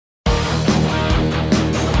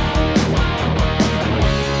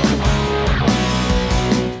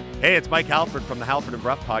Hey, it's Mike Halford from the Halford and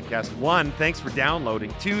Bruff podcast. 1, thanks for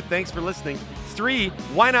downloading. 2, thanks for listening. 3,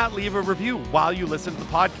 why not leave a review while you listen to the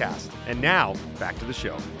podcast? And now, back to the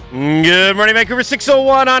show. Good morning, Vancouver.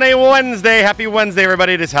 6:01 on a Wednesday. Happy Wednesday,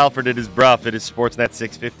 everybody. It is Halford, it is Bruff, it is Sportsnet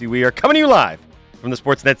 650. We are coming to you live from the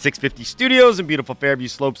Sportsnet 650 studios in beautiful Fairview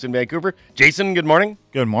Slopes in Vancouver. Jason, good morning.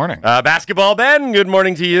 Good morning. Basketball Ben, good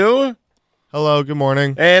morning to you. Hello, good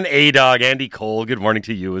morning. And A-Dog, Andy Cole, good morning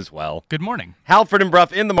to you as well. Good morning. Halford and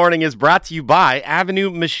Bruff in the morning is brought to you by Avenue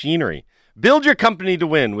Machinery. Build your company to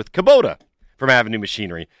win with Kubota from Avenue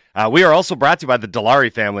Machinery. We are also brought to you by the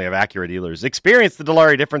Dilawri family of Acura dealers. Experience the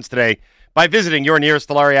Dilawri difference today by visiting your nearest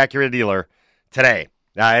Dilawri Acura dealer today.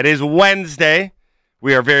 It is Wednesday.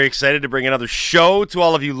 We are very excited to bring another show to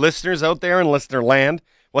all of you listeners out there in listener land.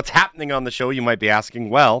 What's happening on the show, you might be asking?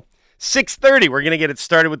 Well, 6:30, we're going to get it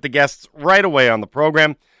started with the guests right away on the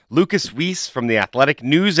program. Lucas Weiss from The Athletic,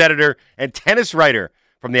 news editor and tennis writer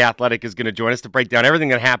from The Athletic, is going to join us to break down everything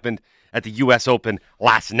that happened at the U.S. Open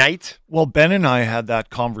last night. Well, Ben and I had that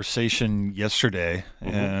conversation yesterday,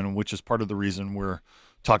 and which is part of the reason we're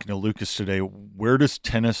talking to Lucas today. Where does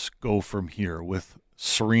tennis go from here with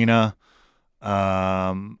Serena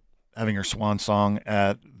having her swan song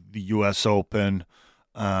at the U.S. Open,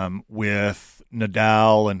 with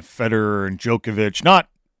Nadal and Federer and Djokovic, not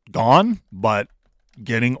gone, but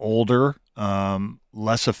getting older,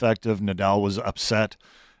 less effective. Nadal was upset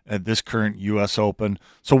at this current U.S. Open.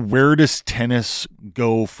 So where does tennis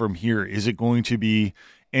go from here? Is it going to be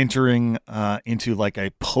entering into like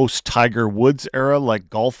a post-Tiger Woods era like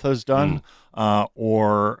golf has done?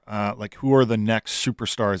 Or like who are the next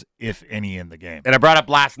superstars, if any, in the game? And I brought up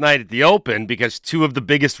last night at the Open because two of the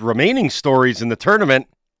biggest remaining stories in the tournament,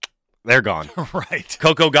 they're gone. Right.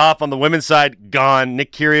 Coco Gauff on the women's side, gone.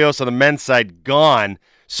 Nick Kyrgios on the men's side, gone.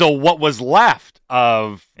 So what was left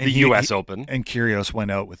of the U.S. Open? And Kyrgios went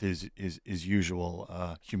out with his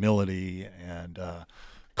usual humility and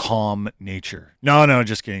calm nature. No,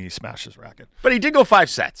 just kidding. He smashed his racket. But he did go 5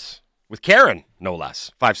 sets with Karen, no less.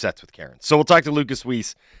 5 sets with Karen. So we'll talk to Lucas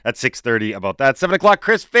Weiss at 6:30 about that. 7 o'clock,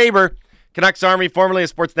 Chris Faber, Canucks Army, formerly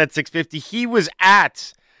of Sportsnet 650. He was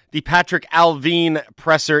at the Patrick Allvin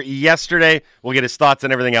presser yesterday. We'll get his thoughts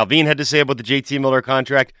on everything Allvin had to say about the JT Miller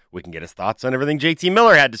contract. We can get his thoughts on everything JT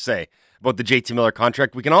Miller had to say about the JT Miller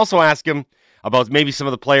contract. We can also ask him about maybe some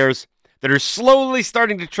of the players that are slowly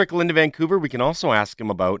starting to trickle into Vancouver. We can also ask him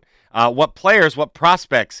about what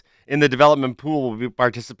prospects in the development pool will be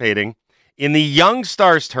participating in the Young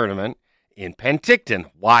Stars tournament in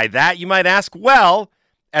Penticton. Why that, you might ask? Well,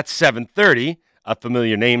 at 7:30, a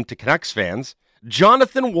familiar name to Canucks fans,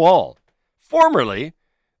 Jonathan Wall, formerly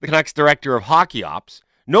the Canucks director of hockey ops,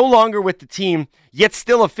 no longer with the team, yet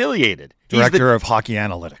still affiliated. Director of hockey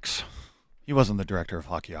analytics. He wasn't the director of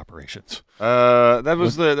hockey operations. That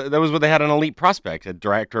was what they had an elite prospect, a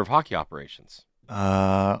director of hockey operations. He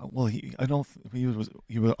was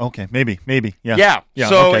okay. Maybe. Yeah. Yeah.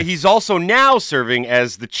 So okay. He's also now serving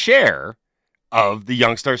as the chair of the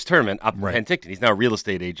Young Stars tournament up in Penticton. He's now a real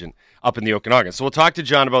estate agent up in the Okanagan. So we'll talk to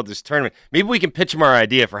John about this tournament. Maybe we can pitch him our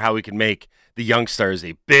idea for how we can make the Young Stars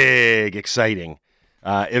a big, exciting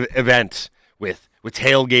event with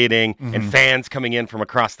tailgating and fans coming in from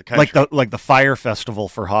across the country. Like the Fire Festival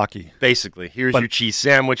for hockey. Basically. Here's your cheese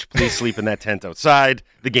sandwich. Please sleep in that tent outside.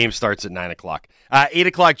 The game starts at 9 o'clock. 8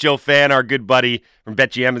 o'clock, Joe Fan, our good buddy from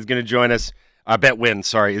BetGM, is going to join us.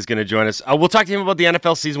 BetWin, is going to join us. We'll talk to him about the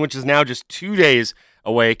NFL season, which is now just 2 days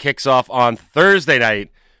away. Kicks off on Thursday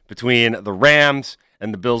night between the Rams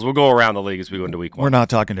and the Bills. We'll go around the league as we go into week 1. We're not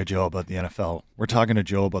talking to Joe about the NFL. We're talking to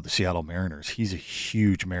Joe about the Seattle Mariners. He's a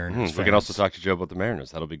huge Mariners fan. We can also talk to Joe about the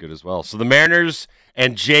Mariners. That'll be good as well. So the Mariners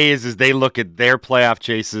and Jays, as they look at their playoff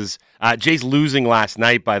chases. Jays losing last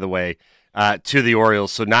night, by the way, to the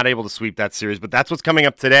Orioles, so not able to sweep that series. But that's what's coming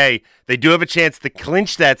up today. They do have a chance to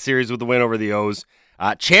clinch that series with the win over the O's.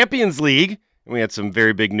 Champions League, and we had some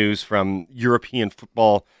very big news from European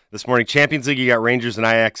football this morning. Champions League, you got Rangers and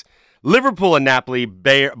Ajax, Liverpool and Napoli,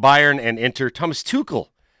 Bayern and Inter. Thomas Tuchel,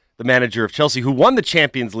 the manager of Chelsea, who won the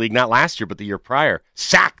Champions League not last year but the year prior,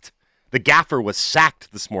 sacked. The gaffer was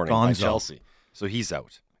sacked this morning by Chelsea. So he's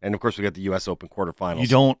out. And, of course, we got the U.S. Open quarterfinals. You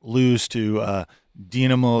don't lose to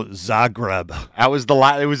Dinamo Zagreb. That was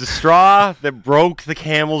it was a straw that broke the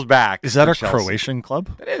camel's back. Is that a Chelsea. Croatian club?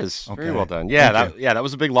 It is. Okay. Very well done. Yeah, that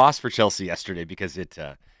was a big loss for Chelsea yesterday because it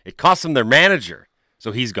cost them their manager.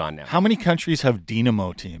 So he's gone now. How many countries have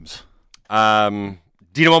Dinamo teams?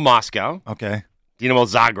 Dinamo Moscow. Okay. Dinamo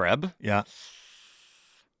Zagreb. Yeah.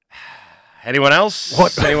 Anyone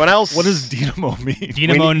else? Anyone else? What does Dynamo mean?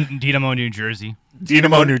 Dynamo, New Jersey.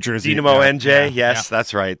 Dynamo, New Jersey. Dynamo NJ. Yes,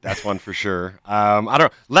 that's right. That's one for sure. I don't know.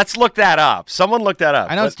 Let's look that up. Someone look that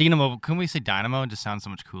up. I know it's Dynamo, but couldn't we say Dynamo? It just sounds so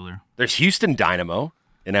much cooler. There's Houston Dynamo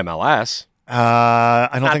in MLS. I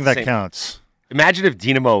don't think that counts. Imagine if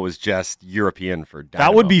Dynamo was just European for Dynamo.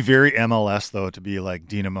 That would be very MLS, though, to be like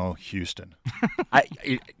Dynamo Houston.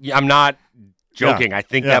 I'm not joking. I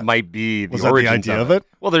think that might be the origins the idea of it.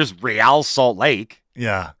 Well, there's Real Salt Lake.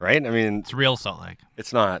 Yeah. Right? I mean, it's real Salt Lake.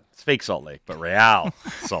 It's not. It's fake Salt Lake, but Real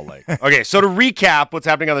Salt Lake. Okay, so to recap what's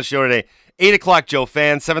happening on the show today, 8 o'clock Joe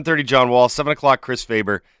Fan, 7:30 John Wall, 7 o'clock Chris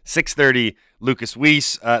Faber, 6:30 Lucas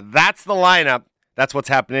Weiss. That's the lineup. That's what's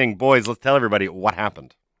happening. Boys, let's tell everybody what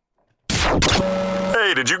happened.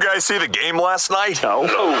 Hey, did you guys see the game last night? No.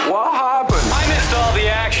 What happened? I missed all the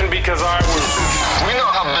action because I was... We know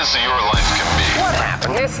how busy your life can be. What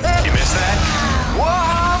happened? Missed it? You missed that? What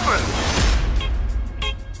happened?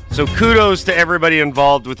 So kudos to everybody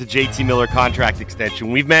involved with the JT Miller contract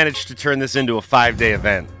extension. We've managed to turn this into a 5-day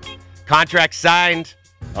event. Contract signed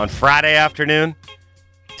on Friday afternoon.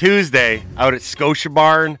 Tuesday, out at Scotia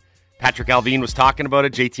Barn, Patrick Alvin was talking about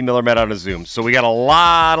it. JT Miller met on a Zoom. So we got a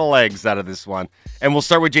lot of legs out of this one. And we'll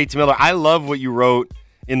start with JT Miller. I love what you wrote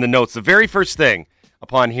in the notes. The very first thing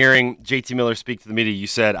upon hearing JT Miller speak to the media, you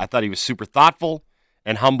said, I thought he was super thoughtful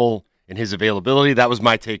and humble in his availability. That was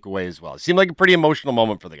my takeaway as well. It seemed like a pretty emotional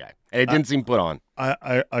moment for the guy. And it didn't seem put on.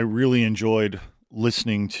 I really enjoyed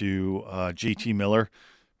listening to JT Miller.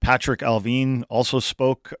 Patrick Alvin also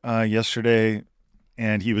spoke yesterday.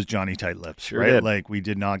 And he was Johnny Tight-Lips, sure right? Did. Like, we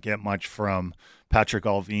did not get much from Patrick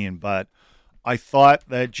Alvin, but I thought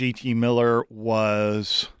that JT Miller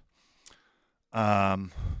was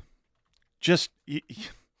just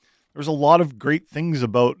there's a lot of great things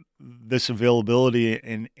about this availability,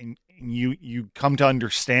 and you come to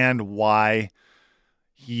understand why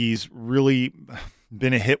he's really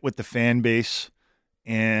been a hit with the fan base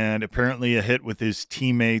and apparently a hit with his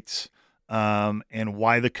teammates. And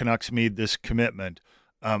why the Canucks made this commitment.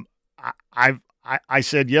 I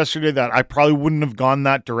said yesterday that I probably wouldn't have gone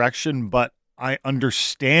that direction, but I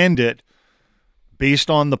understand it based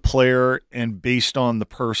on the player and based on the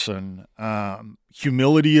person.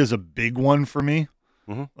 Humility is a big one for me.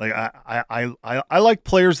 Mm-hmm. Like I like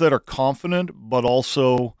players that are confident, but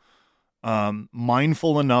also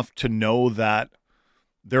mindful enough to know that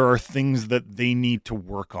there are things that they need to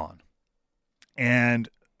work on. And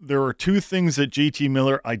there are two things that JT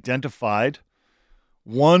Miller identified.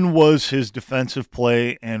 One was his defensive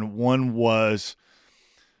play, and one was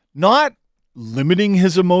not limiting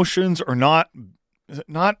his emotions or not.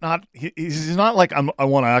 He's not like I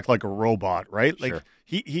want to act like a robot, right? Like sure.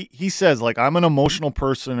 he says like I'm an emotional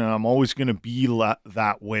person and I'm always going to be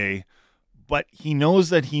that way. But he knows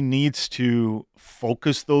that he needs to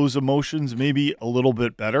focus those emotions maybe a little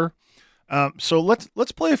bit better. So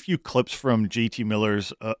let's play a few clips from JT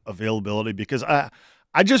Miller's availability, because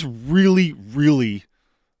I just really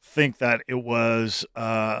think that it was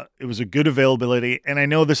a good availability, and I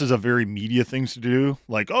know this is a very media thing to do,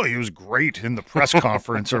 like, oh, he was great in the press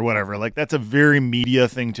conference or whatever. Like, that's a very media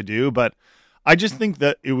thing to do, but I just think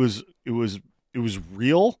that it was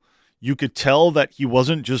real. You could tell that he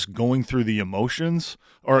wasn't just going through the emotions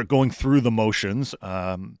or going through the motions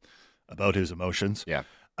about his emotions. Yeah.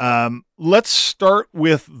 Let's start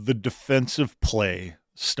with the defensive play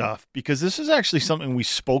stuff, because this is actually something we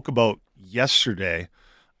spoke about yesterday.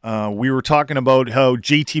 We were talking about how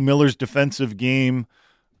JT Miller's defensive game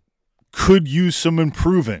could use some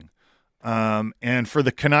improving. And for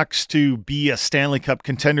the Canucks to be a Stanley Cup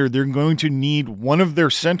contender, they're going to need one of their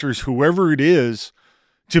centers, whoever it is,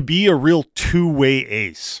 to be a real two-way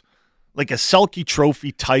ace, like a Selke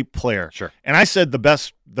Trophy type player. Sure. And I said the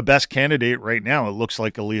best candidate right now, it looks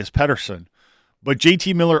like Elias Pettersson. But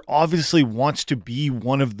JT Miller obviously wants to be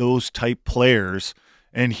one of those type players,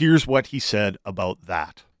 and here's what he said about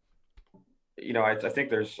that. You know, I think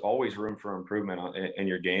there's always room for improvement in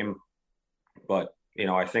your game, but, you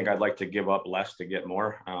know, I think I'd like to give up less to get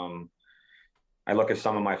more. I look at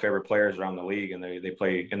some of my favorite players around the league, and they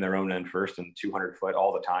play in their own end first and 200 foot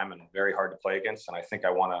all the time, and very hard to play against. And I think I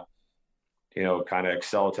want to, you know, kind of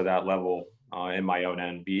excel to that level in my own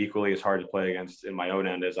end, be equally as hard to play against in my own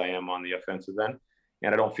end as I am on the offensive end.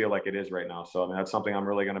 And I don't feel like it is right now. So, I mean, that's something I'm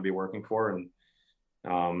really going to be working for. And,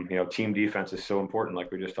 you know, team defense is so important,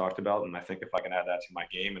 like we just talked about. And I think if I can add that to my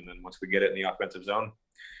game, and then once we get it in the offensive zone,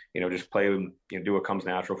 you know, just play and, you know, do what comes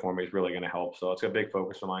natural for me is really going to help. So it's a big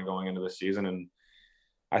focus of mine going into this season. And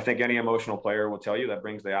I think any emotional player will tell you that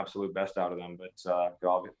brings the absolute best out of them.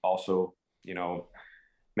 But also, you know,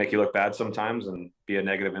 make you look bad sometimes and be a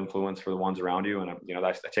negative influence for the ones around you. And,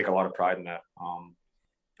 I take a lot of pride in that.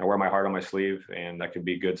 I wear my heart on my sleeve, and that can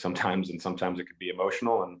be good sometimes, and sometimes it could be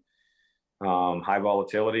emotional and high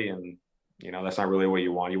volatility. And, that's not really what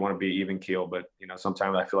you want. You want to be even keel, but,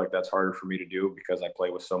 sometimes I feel like that's harder for me to do because I play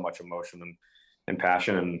with so much emotion and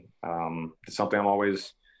passion. And it's something I'm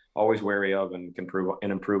always wary of and can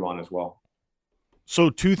improve on as well. So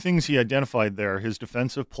 2 things he identified there, his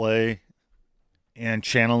defensive play and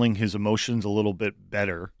channeling his emotions a little bit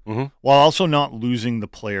better, while also not losing the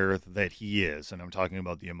player that he is. And I'm talking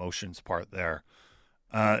about the emotions part there.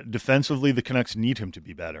 Defensively, the Canucks need him to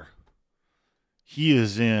be better. He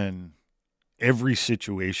is in every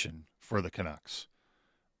situation for the Canucks.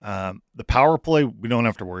 The power play, we don't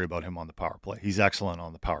have to worry about him on the power play. He's excellent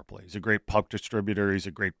on the power play. He's a great puck distributor. He's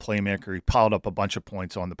a great playmaker. He piled up a bunch of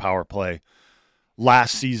points on the power play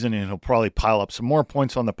last season, and he'll probably pile up some more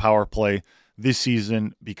points on the power play this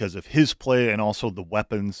season because of his play and also the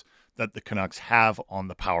weapons that the Canucks have on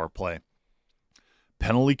the power play.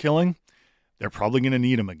 Penalty killing, they're probably going to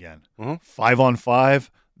need him again. 5-on-5,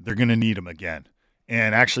 they're going to need him again.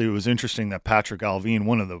 And actually, it was interesting that Patrick Allvin,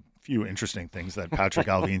 one of the few interesting things that Patrick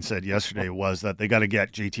Allvin said yesterday was that they got to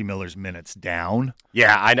get JT Miller's minutes down.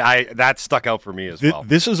 Yeah, I that stuck out for me as well.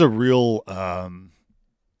 This is a real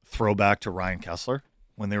throwback to Ryan Kessler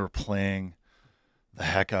when they were playing the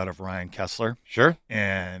heck out of Ryan Kessler. Sure.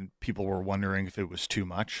 And people were wondering if it was too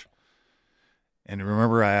much. And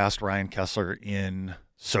remember, I asked Ryan Kessler in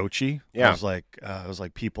Sochi. Yeah. I was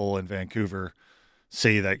like, people in Vancouver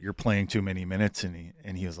say that you're playing too many minutes,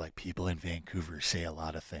 and he was like, people in Vancouver say a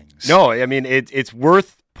lot of things. No, I mean it's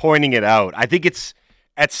worth pointing it out. I think it's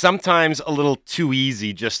at sometimes a little too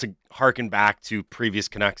easy just to harken back to previous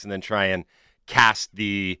Canucks and then try and cast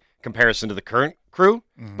the comparison to the current crew.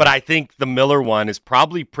 But I think the Miller one is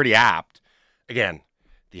probably pretty apt. Again,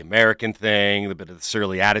 the American thing, the bit of the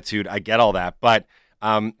surly attitude, I get all that. But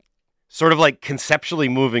sort of like conceptually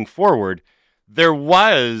moving forward, there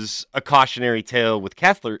was a cautionary tale with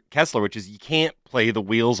Kessler, which is you can't play the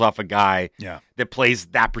wheels off a guy that plays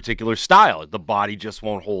that particular style. The body just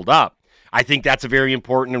won't hold up. I think that's a very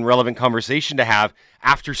important and relevant conversation to have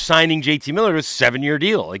after signing JT Miller to a 7-year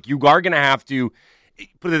deal. Like, you are going to have to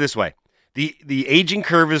put it this way. The aging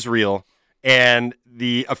curve is real, and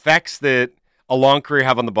the effects that a long career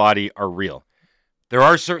have on the body are real. There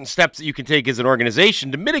are certain steps that you can take as an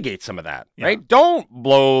organization to mitigate some of that, right? Don't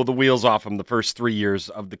blow the wheels off him the first 3 years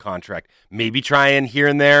of the contract. Maybe try and here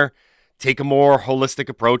and there take a more holistic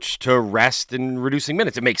approach to rest and reducing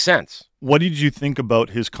minutes. It makes sense. What did you think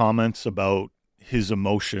about his comments about his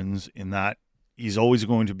emotions in that he's always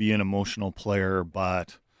going to be an emotional player,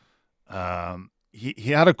 but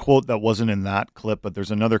he had a quote that wasn't in that clip, but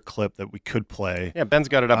there's another clip that we could play. Yeah, Ben's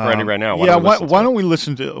got it up ready right now. Why don't we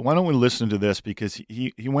listen to this, because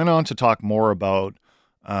he went on to talk more about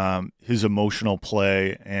his emotional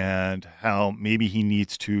play and how maybe he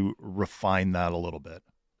needs to refine that a little bit.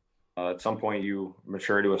 At some point, you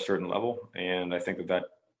mature to a certain level, and I think that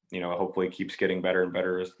hopefully keeps getting better and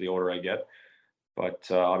better as the older I get.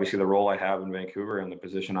 But obviously, the role I have in Vancouver and the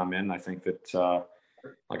position I'm in, I think that,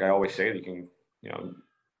 like I always say, you can,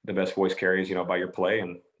 the best voice carries, by your play,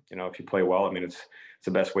 and if you play well, I mean, it's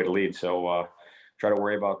the best way to lead. So try to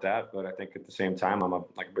worry about that, but I think at the same time,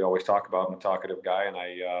 like we always talk about, I'm a talkative guy, and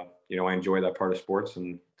I enjoy that part of sports,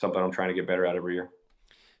 and something I'm trying to get better at every year.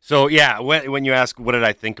 So, yeah, when you ask what did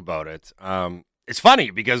I think about it, it's funny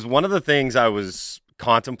because one of the things I was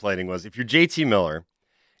contemplating was if you're JT Miller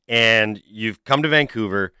and you've come to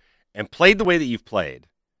Vancouver and played the way that you've played,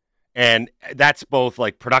 and that's both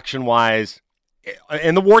like production-wise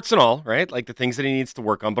and the warts and all, right? Like the things that he needs to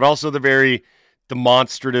work on, but also the very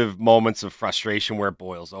demonstrative moments of frustration where it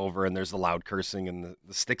boils over and there's the loud cursing and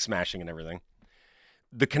the stick smashing and everything.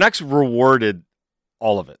 The Canucks rewarded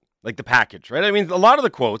all of it. Like the package, right? I mean, a lot of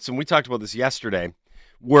the quotes, and we talked about this yesterday,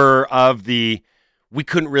 were of we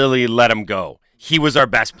couldn't really let him go. He was our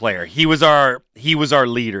best player. He was our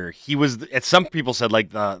leader. He was, as some people said,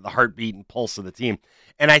 like the heartbeat and pulse of the team.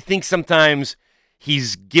 And I think sometimes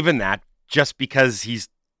he's given that just because he's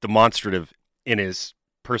demonstrative in his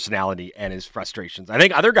personality and his frustrations. I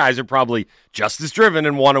think other guys are probably just as driven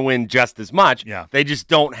and want to win just as much. Yeah. They just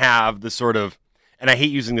don't have the sort of, and I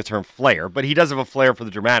hate using the term flair, but he does have a flair for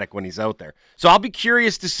the dramatic when he's out there. So I'll be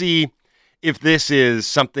curious to see if this is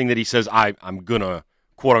something that he says, I'm going to,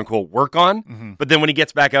 quote unquote, work on. Mm-hmm. But then when he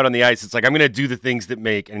gets back out on the ice, it's like, I'm going to do the things that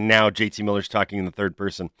make, and now JT Miller's talking in the third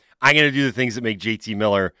person, I'm going to do the things that make JT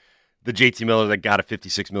Miller the JT Miller that got a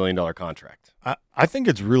 $56 million contract. I think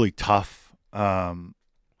it's really tough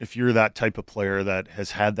if you're that type of player that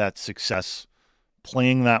has had that success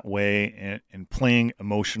playing that way and playing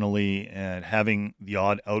emotionally and having the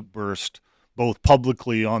odd outburst, both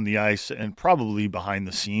publicly on the ice and probably behind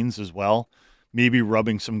the scenes as well, maybe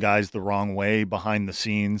rubbing some guys the wrong way behind the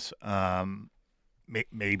scenes,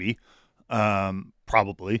 maybe,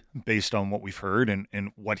 probably based on what we've heard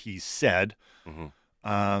and what he's said. Mm-hmm.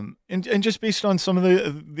 And just based on some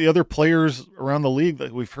of the other players around the league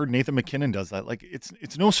that we've heard, Nathan MacKinnon does that. Like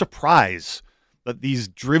it's no surprise that these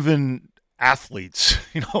driven athletes,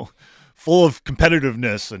 full of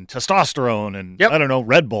competitiveness and testosterone and I don't know,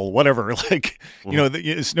 Red Bull, whatever. Like,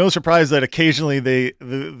 it's no surprise that occasionally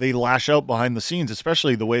they lash out behind the scenes,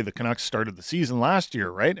 especially the way the Canucks started the season last year,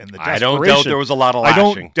 right? And the I don't doubt there was a lot of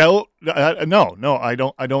lashing. I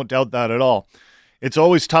don't doubt that at all. It's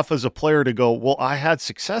always tough as a player to go, well, I had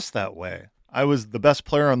success that way. I was the best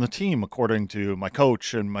player on the team, according to my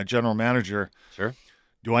coach and my general manager. Sure.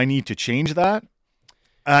 Do I need to change that?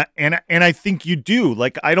 And I think you do.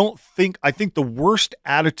 Like, I think the worst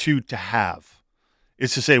attitude to have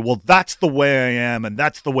is to say, well, that's the way I am and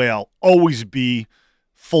that's the way I'll always be,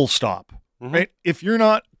 full stop, right? If you're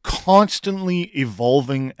not constantly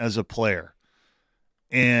evolving as a player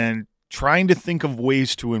and trying to think of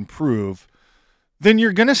ways to improve, then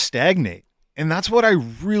you're going to stagnate. And that's what I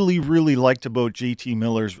really, really liked about JT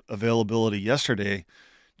Miller's availability yesterday.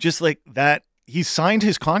 Just like that, he signed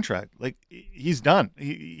his contract. Like, he's done.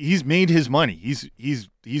 He's made his money. He's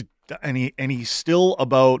still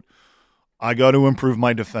about, I got to improve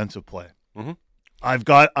my defensive play. Mm-hmm. I've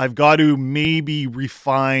got to maybe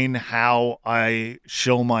refine how I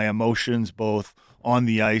show my emotions both on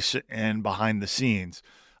the ice and behind the scenes.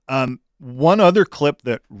 One other clip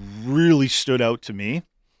that really stood out to me,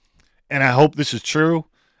 and I hope this is true,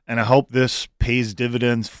 and I hope this pays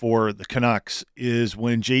dividends for the Canucks, is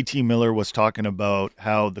when JT Miller was talking about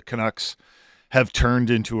how the Canucks have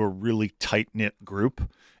turned into a really tight-knit group.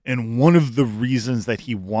 And one of the reasons that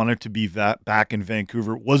he wanted to be back in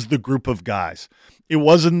Vancouver was the group of guys. It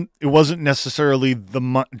wasn't necessarily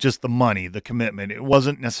just the money, the commitment. It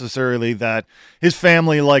wasn't necessarily that his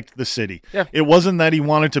family liked the city. Yeah. It wasn't that he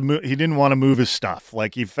wanted to move. He didn't want to move his stuff.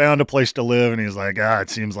 Like, he found a place to live and he's like, it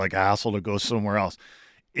seems like a hassle to go somewhere else.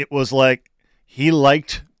 It was like he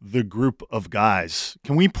liked the group of guys.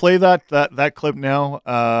 Can we play that clip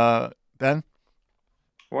now, Ben?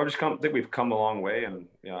 Well, I think we've come a long way, and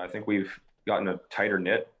I think we've gotten a tighter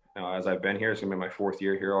knit as I've been here. It's gonna be my 4th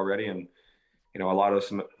year here already, and a lot of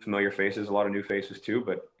some familiar faces, a lot of new faces too.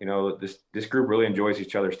 But this group really enjoys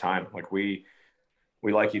each other's time. Like, we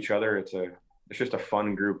like each other. It's just a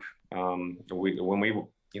fun group. When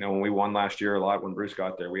we won last year a lot, when Bruce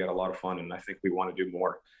got there, we had a lot of fun, and I think we want to do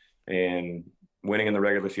more. And winning in the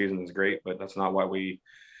regular season is great, but that's not why we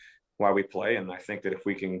play. And I think that if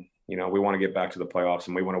we can, we want to get back to the playoffs,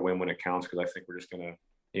 and we want to win when it counts, because I think we're just going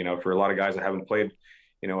to, for a lot of guys that haven't played,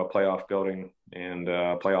 a playoff building and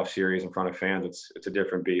a playoff series in front of fans, it's a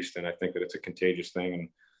different beast. And I think that it's a contagious thing. And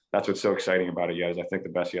that's what's so exciting about it, is I think the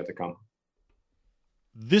best yet to come.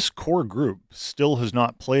 This core group still has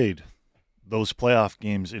not played those playoff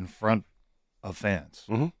games in front of fans,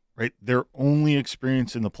 right? Their only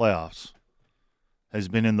experience in the playoffs has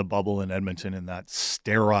been in the bubble in Edmonton, in that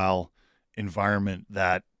sterile environment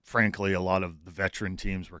that, frankly, a lot of the veteran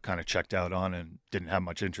teams were kind of checked out on and didn't have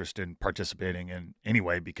much interest in participating in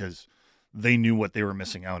anyway, because they knew what they were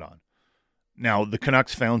missing out on. Now, the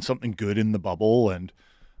Canucks found something good in the bubble, and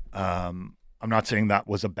I'm not saying that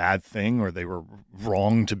was a bad thing or they were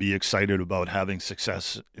wrong to be excited about having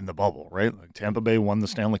success in the bubble, right? Like, Tampa Bay won the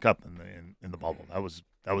Stanley Cup in the bubble. That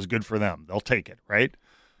was good for them. They'll take it, right?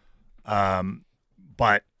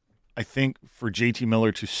 But I think for JT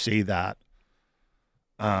Miller to say that,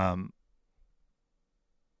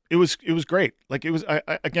 it was great. Like, it was,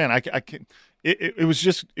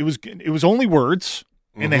 it was only words,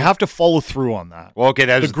 and they have to follow through on that. Well, okay,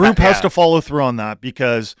 the group has to follow through on that,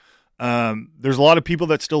 because there's a lot of people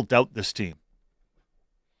that still doubt this team,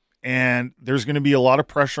 and there's going to be a lot of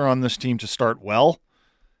pressure on this team to start well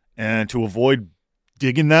and to avoid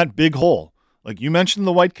digging that big hole. Like you mentioned,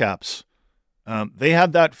 the Whitecaps. They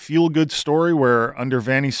had that feel-good story where under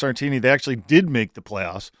Vanni Sartini, they actually did make the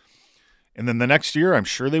playoffs. And then the next year, I'm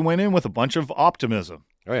sure they went in with a bunch of optimism.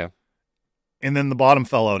 Oh, yeah. And then the bottom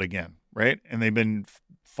fell out again, right? And they've been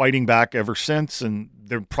fighting back ever since, and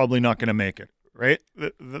they're probably not going to make it, right?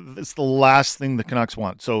 It's the last thing the Canucks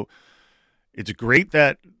want. So it's great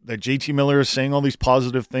that JT Miller is saying all these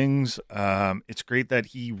positive things. It's great that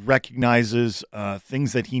he recognizes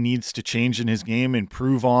things that he needs to change in his game,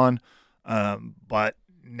 improve on. But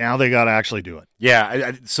now they got to actually do it.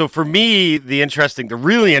 Yeah. So for me, the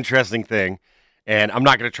really interesting thing and I'm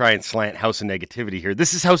not going to try and slant House of Negativity here.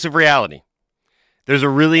 This is House of Reality. There's a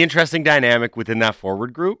really interesting dynamic within that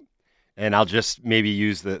forward group, and I'll just maybe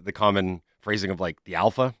use the common phrasing of like the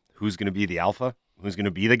alpha. Who's going to be the alpha? Who's going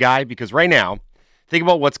to be the guy? Because right now, think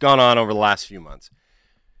about what's gone on over the last few months.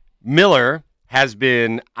 Miller has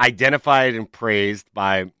been identified and praised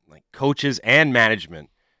by like coaches and management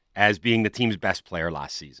as being the team's best player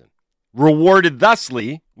last season. Rewarded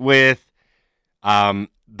thusly with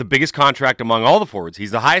the biggest contract among all the forwards.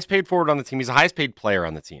 He's the highest paid forward on the team. He's the highest paid player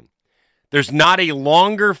on the team. There's not a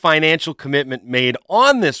longer financial commitment made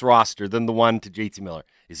on this roster than the one to JT Miller.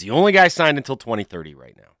 He's the only guy signed until 2030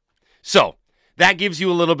 right now. So that gives you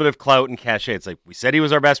a little bit of clout and cachet. It's like, we said he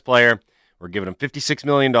was our best player. We're giving him $56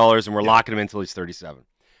 million, and we're locking him until he's 37.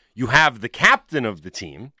 You have the captain of the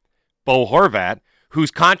team, Bo Horvat, whose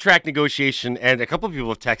contract negotiation, and a couple of people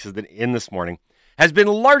have texted it in this morning, has been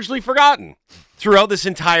largely forgotten throughout this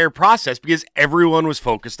entire process because everyone was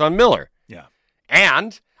focused on Miller. Yeah.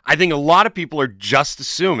 And I think a lot of people are just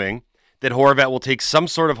assuming that Horvat will take some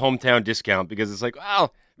sort of hometown discount because it's like,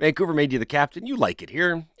 well, Vancouver made you the captain. You like it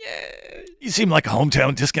here. Yeah. You seem like a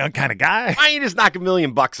hometown discount kind of guy. Why don't you just knock $1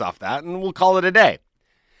 million off that and we'll call it a day.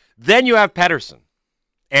 Then you have Pettersson.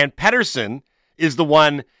 And Pettersson is the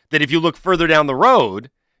one that if you look further down the road,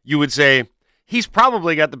 you would say he's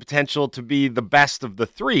probably got the potential to be the best of the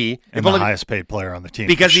three. And the highest paid player on the team.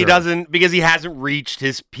 Because he hasn't reached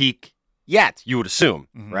his peak yet, you would assume,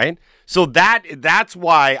 right? So that's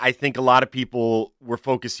why I think a lot of people were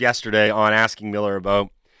focused yesterday on asking Miller about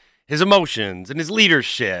his emotions and his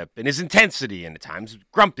leadership and his intensity and at times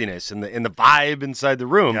grumpiness and the vibe inside the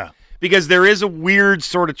room. Yeah. Because there is a weird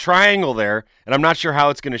sort of triangle there, and I'm not sure how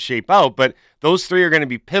it's going to shape out, but those three are going to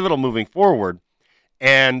be pivotal moving forward.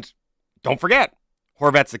 And don't forget,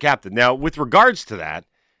 Horvat's the captain. Now, with regards to that,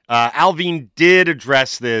 Allvin did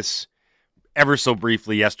address this ever so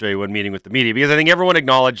briefly yesterday when meeting with the media, because I think everyone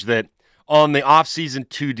acknowledged that on the offseason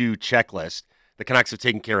to-do checklist, the Canucks have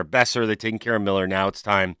taken care of Besser, they've taken care of Miller. Now it's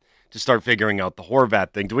time to start figuring out the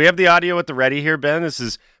Horvat thing. Do we have the audio at the ready here, Ben? This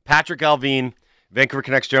is Patrick Allvin, Vancouver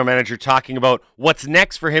Canucks general manager, talking about what's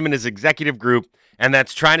next for him and his executive group, and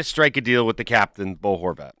that's trying to strike a deal with the captain, Bo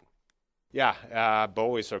Horvat. Yeah,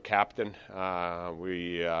 Bo is our captain.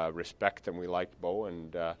 We respect and we like Bo,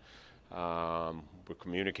 and we're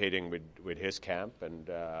communicating with his camp, and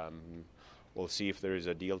we'll see if there is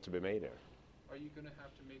a deal to be made there. Are you going to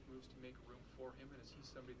have to make moves to make room for him, and is he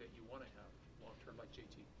somebody that you want to have long-term like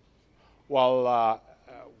JT? Well,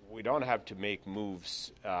 we don't have to make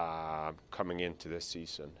moves coming into this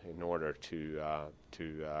season in order to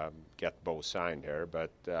get Bo signed here,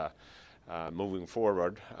 but moving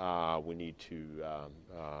forward, we need to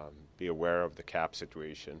be aware of the cap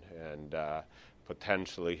situation and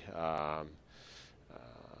potentially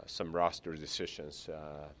some roster decisions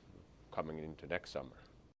coming into next summer.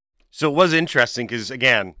 So it was interesting because,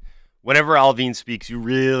 again, whenever Allvin speaks, you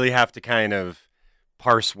really have to kind of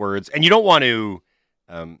parse words, and you don't want to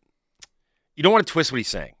twist what he's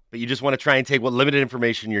saying, but you just want to try and take what limited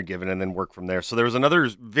information you're given and then work from there. So there was another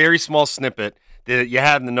very small snippet that you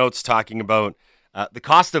had in the notes talking about the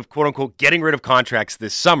cost of, quote unquote, getting rid of contracts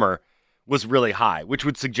this summer was really high, which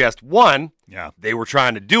would suggest, one, they were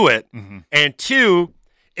trying to do it, and two,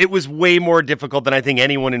 it was way more difficult than I think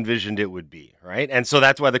anyone envisioned it would be, right? And so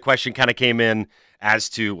that's why the question kind of came in as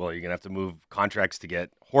to, well, you're going to have to move contracts to get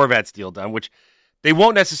Horvat's deal done, which they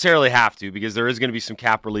won't necessarily have to because there is going to be some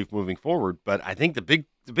cap relief moving forward. But I think the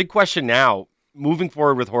big question now, moving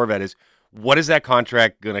forward with Horvat, is what is that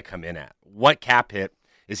contract going to come in at? What cap hit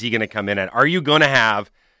is he going to come in at? Are you going to have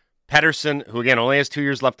Pettersson, who again only has 2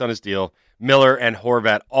 years left on his deal, Miller and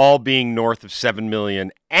Horvat all being north of $7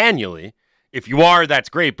 million annually? If you are, that's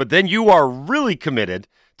great. But then you are really committed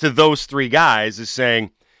to those three guys as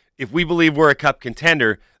saying, if we believe we're a cup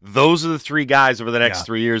contender, those are the three guys over the next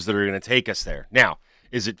 3 years that are going to take us there. Now,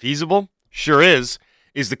 is it feasible? Sure is.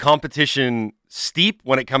 Is the competition steep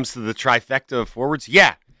when it comes to the trifecta of forwards?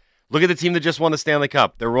 Yeah. Look at the team that just won the Stanley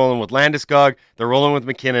Cup. They're rolling with Landeskog, they're rolling with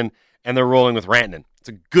McKinnon, and they're rolling with Rantanen. It's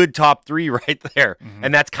a good top three right there.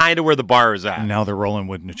 And that's kind of where the bar is at. And now they're rolling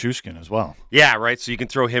with Nichushkin as well. Yeah, right. So you can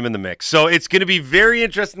throw him in the mix. So it's going to be very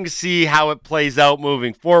interesting to see how it plays out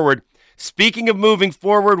moving forward. Speaking of moving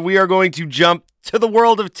forward, we are going to jump to the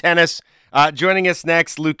world of tennis. Joining us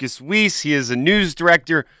next, Lucas Weiss. He is a news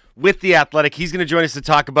director with The Athletic. He's going to join us to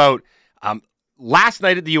talk about last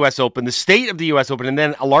night at the U.S. Open, the state of the U.S. Open, and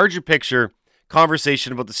then a larger picture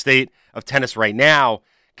conversation about the state of tennis right now.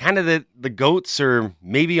 Kind of the GOATs are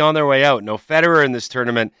maybe on their way out. No Federer in this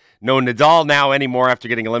tournament. No Nadal now anymore after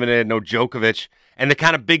getting eliminated. No Djokovic. And the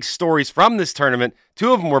kind of big stories from this tournament,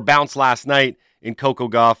 two of them were bounced last night in Coco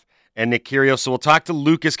Gauff and Nick Kyrgios. So we'll talk to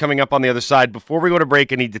Lucas coming up on the other side. Before we go to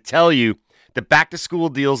break, I need to tell you the back-to-school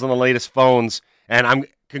deals on the latest phones, and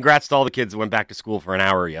congrats to all the kids that went back to school for an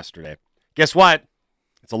hour yesterday. Guess what?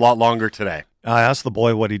 It's a lot longer today. I asked the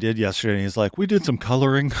boy what he did yesterday, and he's like, we did some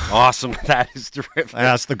coloring. Awesome. That is terrific. I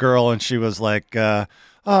asked the girl, and she was like,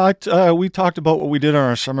 we talked about what we did on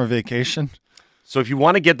our summer vacation. So if you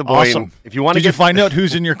want to get the boy, Awesome. If you want Did you find out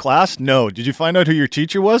who's in your class? No. Did you find out who your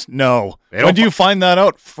teacher was? No. When do you find that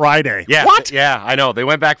out? Friday. Yeah. What? Yeah, I know. They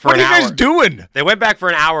went back for What an are hour. you guys doing? They went back for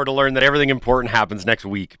an hour to learn that everything important happens next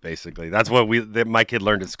week, basically. That's what my kid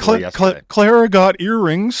learned at school yesterday. Clara got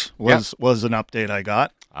earrings was an update I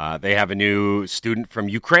got. They have a new student from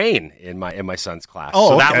Ukraine in my son's class. Oh,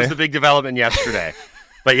 so that okay. was the big development yesterday.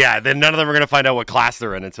 But yeah, then none of them are going to find out what class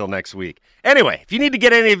they're in until next week. Anyway, if you need to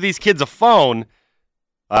get any of these kids a phone,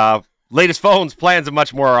 latest phones, plans, and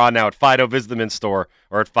much more are on now at Fido. Visit them in store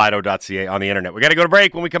or at fido.ca on the internet. We got to go to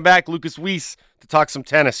break. When we come back, Lucas Weiss to talk some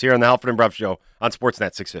tennis here on the Halford and Bruff Show on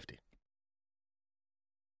Sportsnet 650.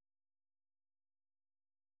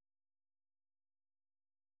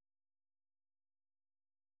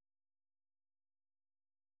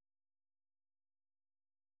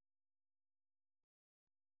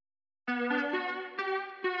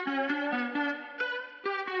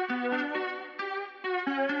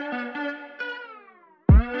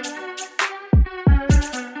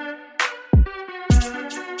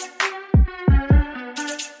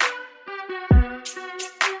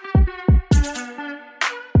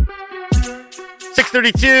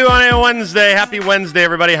 .32 on a Wednesday. Happy Wednesday,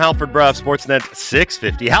 everybody. Halford Bruff, Sportsnet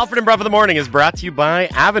 650. Halford and Bruff of the Morning is brought to you by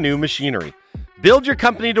Avenue Machinery. Build your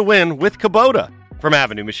company to win with Kubota from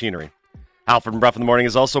Avenue Machinery. Halford and Bruff in the Morning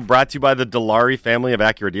is also brought to you by the Dilawri family of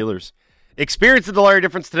Acura dealers. Experience the Dilawri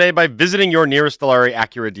difference today by visiting your nearest Dilawri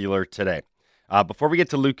Acura dealer today. Before we get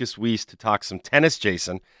to Lucas Weiss to talk some tennis,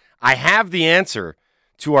 Jason, I have the answer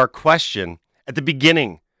to our question at the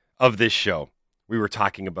beginning of this show. We were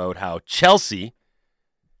talking about how Chelsea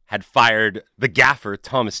had fired the gaffer,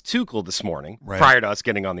 Thomas Tuchel, this morning, prior to us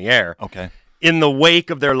getting on the air. Okay. In the wake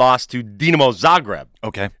of their loss to Dinamo Zagreb.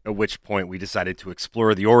 Okay. At which point we decided to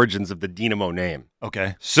explore the origins of the Dinamo name.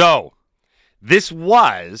 Okay. So, this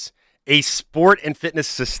was a sport and fitness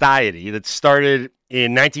society that started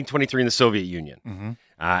in 1923 in the Soviet Union. Mm-hmm.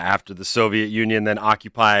 After the Soviet Union then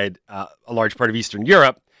occupied a large part of Eastern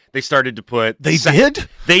Europe, they started to put... They did?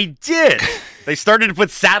 They did! They started to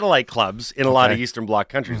put satellite clubs in a lot of Eastern Bloc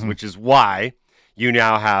countries, which is why you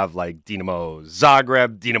now have like Dinamo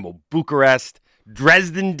Zagreb, Dinamo Bucharest,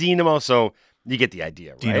 Dresden Dinamo. So you get the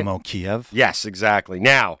idea, right? Dinamo Kiev. Yes, exactly.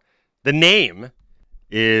 Now, the name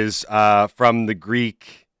is from the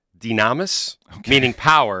Greek dynamis, meaning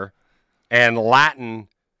power, and Latin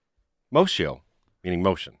motio, meaning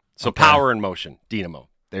motion. So power and motion, Dinamo.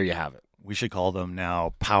 There you have it. We should call them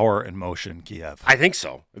now Power and Motion Kiev. I think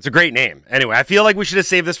so. It's a great name. Anyway, I feel like we should have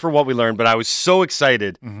saved this for what we learned, but I was so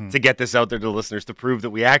excited to get this out there to the listeners to prove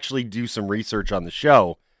that we actually do some research on the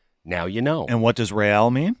show. Now you know. And what does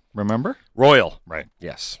Real mean? Remember? Royal. Right.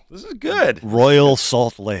 Yes. This is good. Royal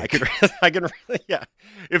Salt Lake. I can really, yeah.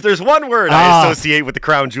 If there's one word I associate with the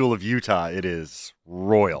crown jewel of Utah, it is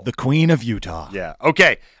royal. The Queen of Utah. Yeah.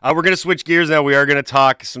 Okay. We're going to switch gears now. We are going to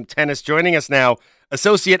talk some tennis. Joining us now,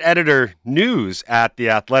 Associate Editor News at The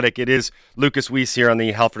Athletic. It is Lucas Weiss here on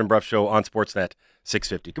the Halford and Bruff Show on Sportsnet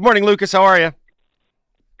 650. Good morning, Lucas. How are you?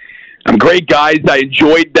 I'm great, guys. I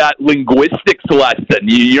enjoyed that linguistics lesson.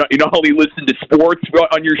 You know how we listen to sports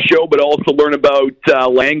on your show, but also learn about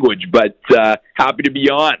language. But happy to be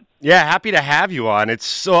on. Yeah, happy to have you on. It's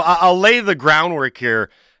so I'll lay the groundwork here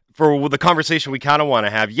for the conversation we kind of want to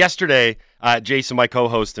have. Yesterday, Jason, my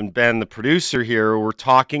co-host, and Ben, the producer here, were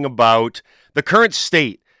talking about the current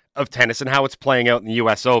state of tennis and how it's playing out in the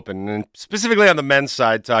U.S. Open, and specifically on the men's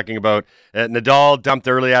side, talking about Nadal dumped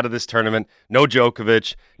early out of this tournament, no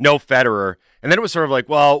Djokovic, no Federer, and then it was sort of like,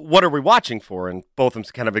 well, what are we watching for? And both of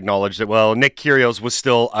them kind of acknowledged that, well, Nick Kyrgios was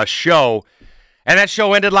still a show, and that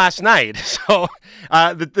show ended last night. So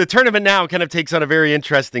the tournament now kind of takes on a very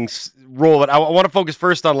interesting role, but I want to focus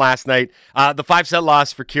first on last night, the 5-set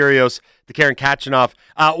loss for Kyrgios to Karen Khachanov.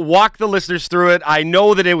 Walk the listeners through it. I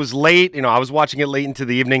know that it was late. I was watching it late into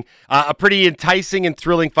the evening. A pretty enticing and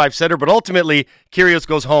thrilling 5-setter, but ultimately Kyrgios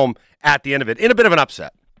goes home at the end of it in a bit of an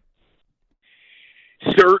upset.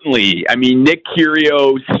 Certainly. I mean, Nick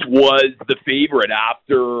Kyrgios was the favorite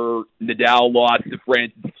after Nadal lost to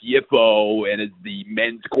Francis Tiafoe, and as the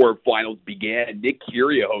men's quarterfinals began, Nick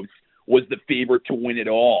Kyrgios was the favorite to win it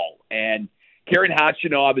all. And Karen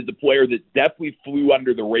Khachanov is a player that definitely flew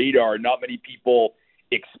under the radar. Not many people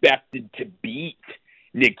expected to beat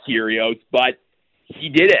Nick Kyrgios, but he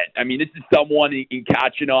did it. I mean, this is someone in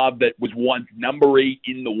Khachanov that was once number 8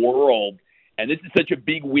 in the world, and this is such a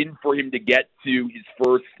big win for him to get to his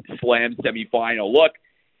first Slam semifinal. Look,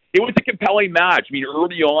 it was a compelling match. I mean,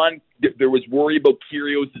 early on, there was worry about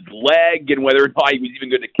Kyrgios' leg and whether or not he was even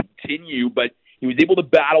going to continue, but he was able to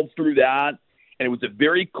battle through that, and it was a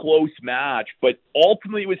very close match. But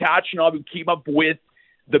ultimately, it was Khachanov who came up with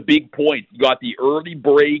the big points. He got the early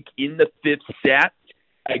break in the 5th set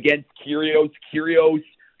against Kyrgios. Kyrgios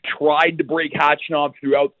tried to break Khachanov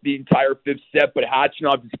throughout the entire 5th set, but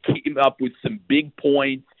Khachanov just came up with some big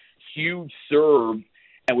points, huge serves,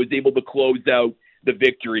 and was able to close out the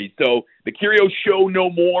victory. So the Kyrgios show no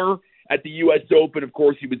more at the U.S. Open. Of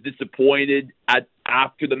course, he was disappointed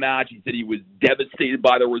after the match. He said he was devastated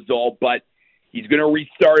by the result, but he's going to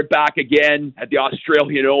restart it back again at the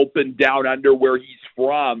Australian Open down under where he's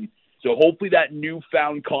from. So hopefully that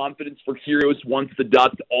newfound confidence for Kyrgios once the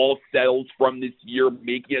dust all settles from this year,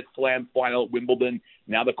 making a Slam final at Wimbledon,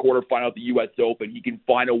 now the quarterfinal at the U.S. Open, he can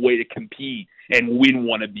find a way to compete and win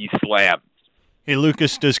one of these slams. Hey,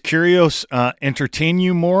 Lucas, does Kyrgios entertain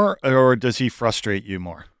you more, or does he frustrate you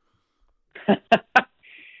more?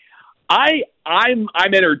 I'm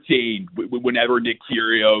entertained whenever Nick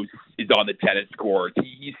Kyrgios is on the tennis court.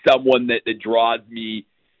 He's someone that draws me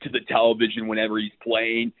to the television whenever he's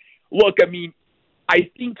playing. Look, I mean, I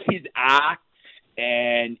think his act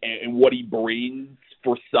and what he brings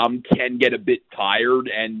for some can get a bit tired,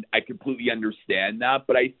 and I completely understand that.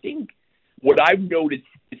 But I think what I've noticed,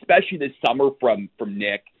 especially this summer from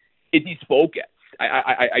Nick, is he's focused.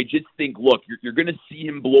 I just think, look, you're going to see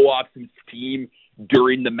him blow off some steam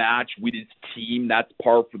during the match with his team. That's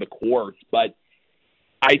par for the course. But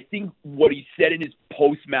I think what he said in his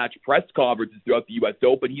post-match press conferences throughout the U.S.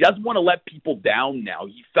 Open, he doesn't want to let people down now.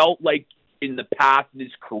 He felt like in the past in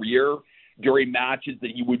his career, during matches,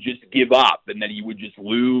 that he would just give up and that he would just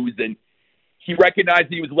lose. And he recognized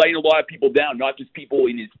that he was letting a lot of people down, not just people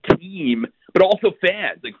in his team, but also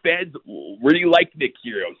fans. Like, fans really like Nick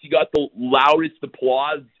Kyrgios. He got the loudest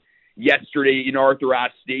applause yesterday in Arthur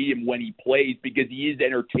Ashe Stadium when he plays because he is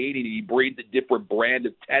entertaining and he brings a different brand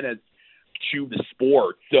of tennis to the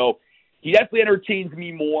sport. So he definitely entertains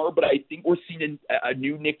me more, but I think we're seeing a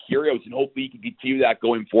new Nick Kyrgios, and hopefully he can continue that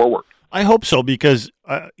going forward. I hope so, because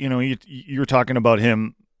you're talking about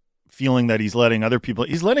him feeling that he's letting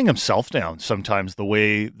himself down sometimes, the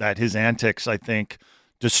way that his antics, I think,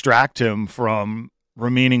 distract him from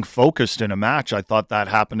remaining focused in a match. I thought that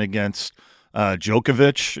happened against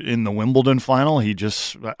Djokovic in the Wimbledon final. He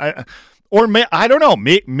just, I don't know,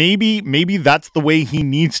 maybe that's the way he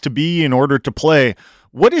needs to be in order to play.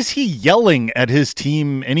 What is he yelling at his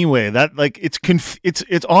team anyway? That, like, it's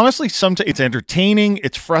honestly, sometimes it's entertaining,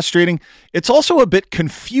 it's frustrating, it's also a bit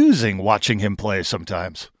confusing watching him play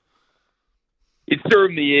sometimes. It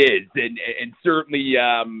certainly is, and certainly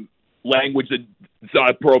language that's not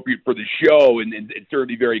appropriate for the show, and it's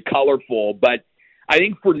certainly very colorful. But I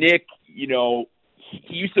think for Nick,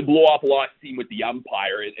 he used to blow off a lot of steam with the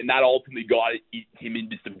umpire, and that ultimately got him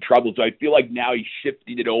into some trouble. So I feel like now he's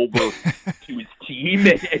shifting it over to his team,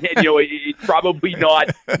 and it's probably not,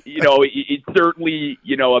 it's certainly,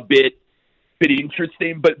 a bit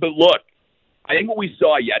interesting. But look, I think what we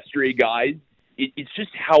saw yesterday, guys, it's just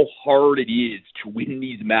how hard it is to win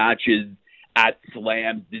these matches at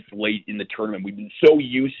slams this late in the tournament. We've been so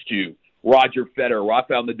used to Roger Federer,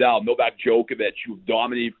 Rafael Nadal, Novak Djokovic, who have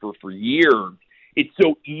dominated for years. It's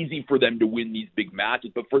so easy for them to win these big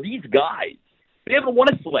matches. But for these guys, they haven't won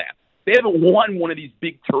a slam. They haven't won one of these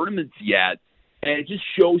big tournaments yet. And it just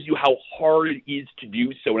shows you how hard it is to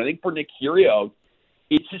do so. And I think for Nick Kyrgios,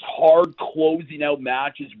 it's just hard closing out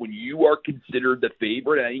matches when you are considered the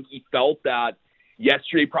favorite. And I think he felt that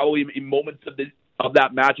yesterday, probably in moments of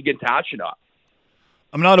that match against Khachanov.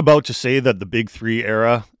 I'm not about to say that the Big Three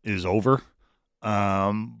era is over,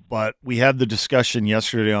 but we had the discussion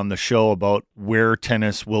yesterday on the show about where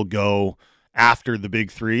tennis will go after the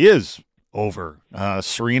Big Three is over.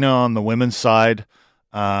 Serena on the women's side,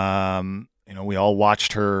 we all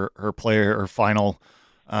watched her play her final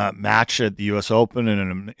match at the U.S. Open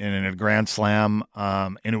and in a Grand Slam,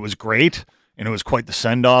 and it was great, and it was quite the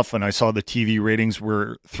send-off, and I saw the TV ratings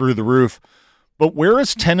were through the roof. But where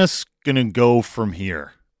is tennis going to go from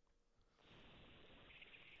here?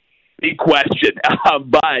 Big question,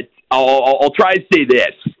 but I'll try to say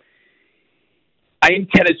this. I think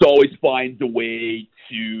tennis always finds a way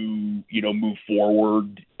to, move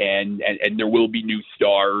forward, and there will be new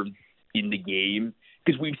stars in the game,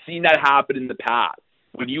 because we've seen that happen in the past.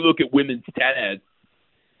 When you look at women's tennis,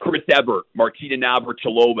 Chris Evert, Martina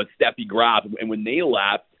Navratilova, Steffi Graf, and when they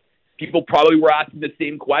left, people probably were asking the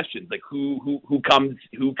same questions, like who comes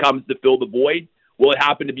to fill the void. Well, it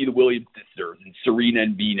happened to be the Williams sisters and Serena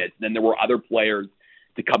and Venus, and then there were other players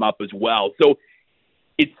to come up as well. So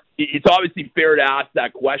it's obviously fair to ask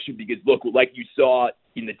that question because, look, like you saw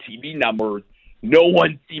in the TV numbers, no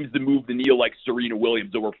one seems to move the needle like Serena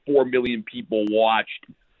Williams. Over 4 million people watched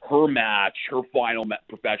her match, her final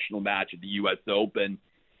professional match at the U.S. Open.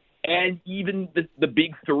 And even the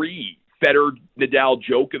big three, Federer, Nadal,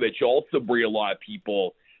 Djokovic, also bring a lot of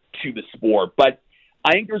people to the sport. But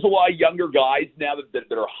I think there's a lot of younger guys now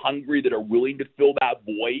that are hungry, that are willing to fill that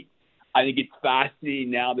void. I think it's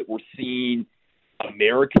fascinating now that we're seeing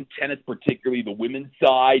American tennis, particularly the women's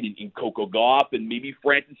side, in Coco Gauff and maybe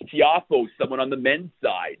Frances Tiafoe, someone on the men's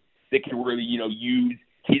side that can really, use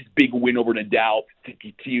his big win over Nadal to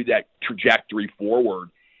continue that trajectory forward.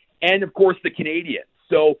 And, of course, the Canadians.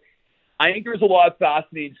 So I think there's a lot of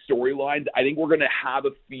fascinating storylines. I think we're going to have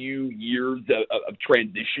a few years of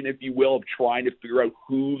transition, if you will, of trying to figure out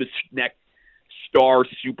who the next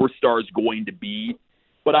superstar is going to be.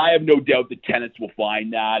 But I have no doubt that tennis will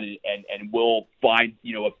find that and will find,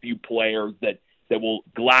 a few players that will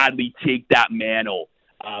gladly take that mantle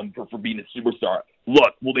for being a superstar.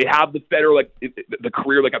 Look, will they have the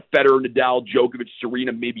career like a Federer, Nadal, Djokovic,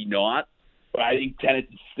 Serena? Maybe not. But I think tennis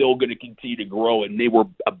is still going to continue to grow, and they were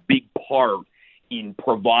a big part in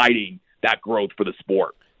providing that growth for the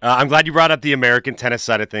sport. I'm glad you brought up the American tennis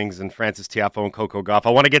side of things and Frances Tiafoe and Coco Gauff. I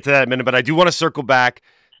want to get to that in a minute, but I do want to circle back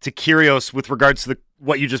to Kyrgios with regards to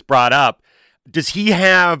what you just brought up. Does he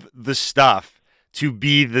have the stuff to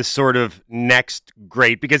be the sort of next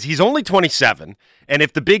great? Because he's only 27, and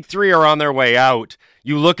if the big three are on their way out,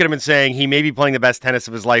 you look at him and saying he may be playing the best tennis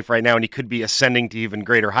of his life right now, and he could be ascending to even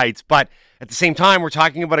greater heights. But at the same time, we're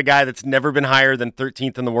talking about a guy that's never been higher than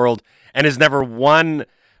 13th in the world and has never won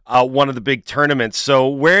one of the big tournaments. So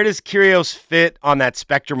where does Kyrgios fit on that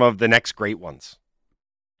spectrum of the next great ones?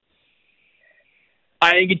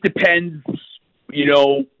 I think it depends,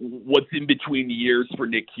 what's in between the years for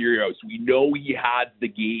Nick Kyrgios. We know he has the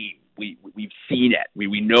game. We've seen it.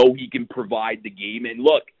 We know he can provide the game. And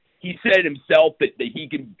look, he said himself that he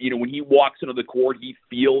can, when he walks onto the court, he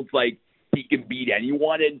feels like he can beat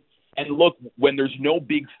anyone. And look, when there's no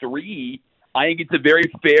big three, I think it's a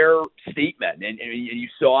very fair statement. And you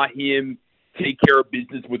saw him take care of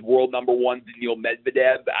business with world number one Daniil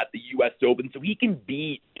Medvedev at the U.S. Open. So he can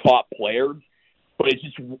beat top players. But it's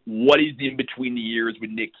just what is in between the years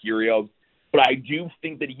with Nick Kyrgios. But I do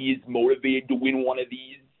think that he is motivated to win one of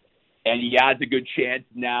these. And he has a good chance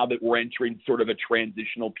now that we're entering sort of a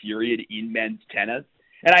transitional period in men's tennis.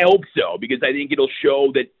 And I hope so, because I think it'll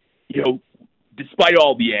show that, despite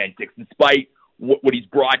all the antics, despite what he's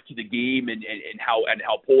brought to the game and how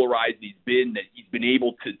polarized he's been, that he's been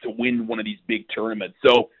able to win one of these big tournaments.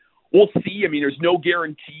 So we'll see. I mean, there's no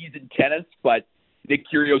guarantees in tennis, but Nick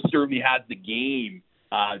Kyrgios certainly has the game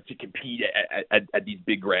to compete at these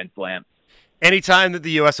big Grand Slams. Anytime that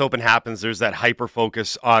the U.S. Open happens, there's that hyper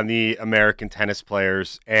focus on the American tennis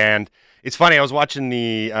players. And it's funny, I was watching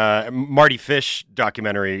the Marty Fish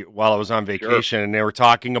documentary while I was on vacation, and they were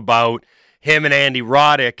talking about him and Andy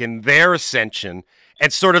Roddick and their ascension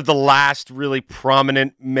and sort of the last really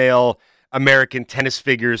prominent male American tennis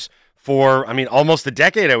figures for, almost a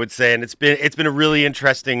decade, I would say. And it's been a really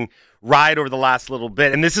interesting ride over the last little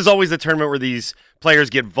bit. And this is always the tournament where these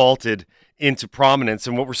players get vaulted into prominence.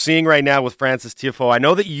 And what we're seeing right now with Frances Tiafoe, I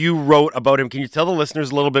know that you wrote about him. Can you tell the listeners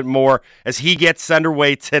a little bit more as he gets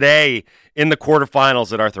underway today in the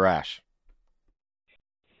quarterfinals at Arthur Ashe?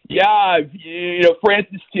 Yeah,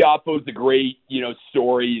 Frances Tiafoe is a great,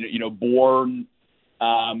 story. Born,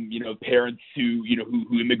 parents who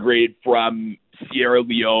immigrated from Sierra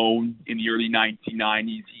Leone in the early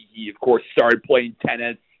 1990s. He of course started playing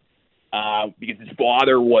tennis because his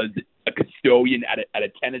father was a custodian at a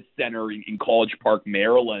tennis center in College Park,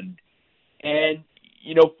 Maryland. And,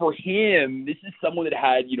 for him, this is someone that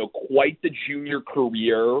had, quite the junior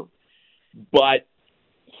career, but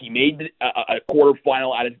he made a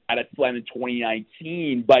quarterfinal at a slam in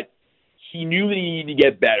 2019, but he knew that he needed to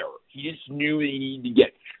get better. He just knew that he needed to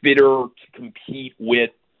get fitter to compete with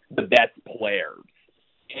the best players.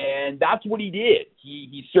 And that's what he did.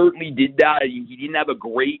 He certainly did that. He didn't have a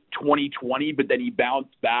great 2020, but then he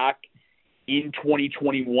bounced back in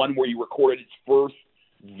 2021 where he recorded his first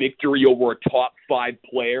victory over a top 5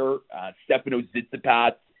 player, Stefanos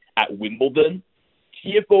Tsitsipas, at Wimbledon.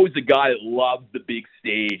 Tiafoe is a guy that loves the big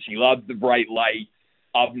stage. He loves the bright lights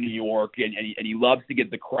of New York, and he loves to get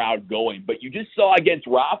the crowd going. But you just saw against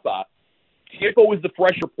Rafa, Tiafoe was the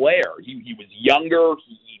fresher player. He was younger.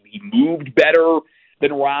 He moved better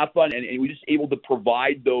than Rafa, and he was just able to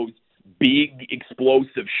provide those big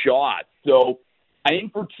explosive shots. So I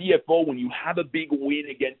think for TFO, when you have a big win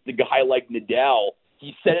against a guy like Nadal,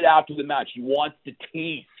 he said it after the match. He wants to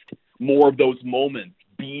taste more of those moments,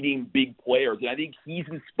 beating big players. And I think he's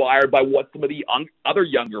inspired by what some of the other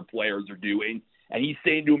younger players are doing. And he's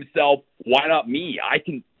saying to himself, why not me? I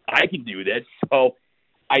can do this. So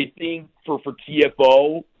I think for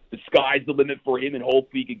TFO, the sky's the limit for him, and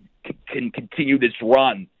hopefully he can continue this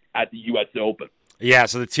run at the U.S. Open. Yeah,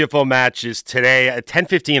 so the TFO match is today at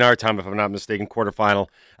 10:15 our time, if I'm not mistaken, quarterfinal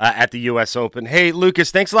at the U.S. Open. Hey,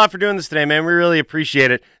 Lucas, thanks a lot for doing this today, man. We really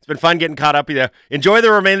appreciate it. It's been fun getting caught up with you. Enjoy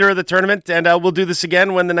the remainder of the tournament, and we'll do this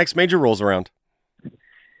again when the next major rolls around.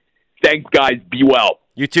 Thanks, guys. Be well.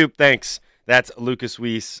 You too. Thanks. That's Lucas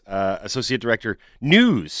Weiss, Associate Director,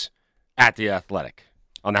 News at The Athletic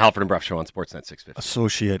on the Halford and Bruff Show on Sportsnet 650.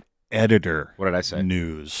 Associate Editor. What did I say?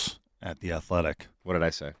 News at The Athletic. What did I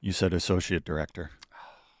say? You said Associate Director.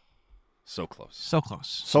 So close. So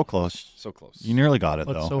close. So close. So close. You nearly got it,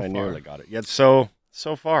 But though. so I far. nearly got it. Yet so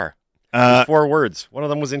far. There's 4 words. One of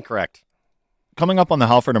them was incorrect. Coming up on the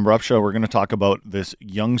Halford and Bruff Show, we're going to talk about this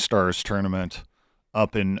Young Stars tournament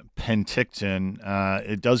up in Penticton.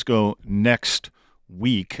 It does go next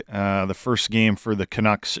week. The first game for the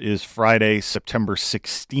Canucks is Friday, September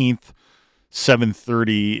 16th,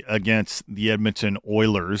 7:30 against the Edmonton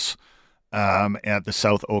Oilers at the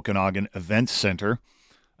South Okanagan Events Center.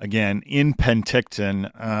 Again, in Penticton.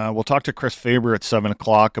 We'll talk to Chris Faber at 7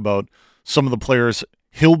 o'clock about some of the players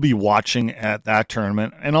he'll be watching at that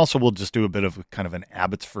tournament. And also we'll just do a bit of kind of an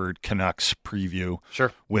Abbotsford Canucks preview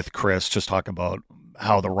with Chris, just talk about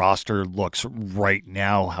how the roster looks right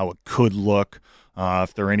now, how it could look,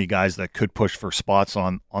 if there are any guys that could push for spots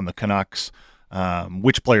on the Canucks,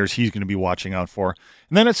 which players he's going to be watching out for.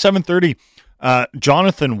 And then at 7:30,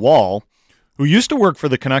 Jonathan Wall, who used to work for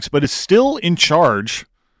the Canucks but is still in charge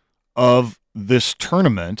of this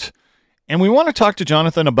tournament. And we want to talk to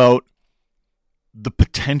Jonathan about the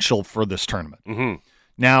potential for this tournament. Mm-hmm.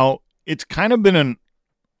 Now, it's kind of been an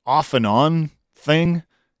off and on thing,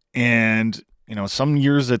 and some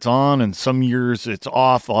years it's on and some years it's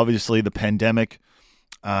off. Obviously, the pandemic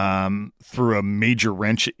threw a major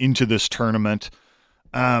wrench into this tournament.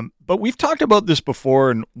 But we've talked about this before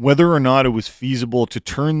and whether or not it was feasible to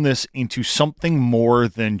turn this into something more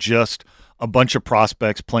than just a bunch of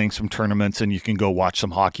prospects playing some tournaments and you can go watch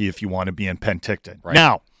some hockey if you want to be in Penticton. Right.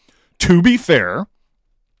 Now, to be fair,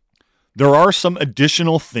 there are some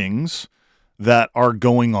additional things that are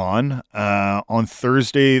going on. On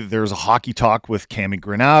Thursday, there's a hockey talk with Cami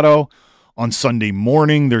Granato. On Sunday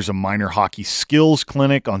morning, there's a minor hockey skills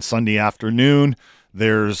clinic. On Sunday afternoon,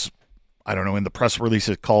 there's, in the press release,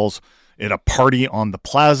 it calls it a party on the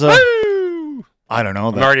plaza. Woo! I don't know.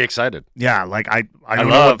 I'm already excited. Yeah, I don't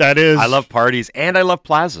know what that is. I love parties, and I love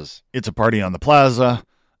plazas. It's a party on the plaza.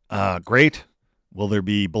 Great. Will there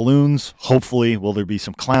be balloons? Hopefully. Will there be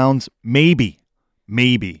some clowns? Maybe.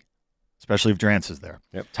 Especially if Drance is there.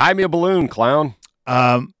 Yep. Tie me a balloon, clown.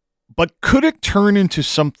 But could it turn into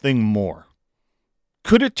something more?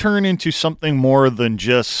 Could it turn into something more than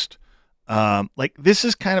just this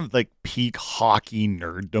is kind of like peak hockey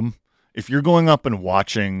nerddom. If you're going up and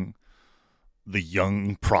watching the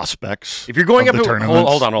young prospects, if you're going up and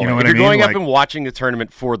hold on. If you're going up like, and watching the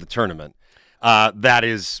tournament for the tournament, that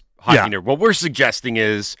is hockey nerd. What we're suggesting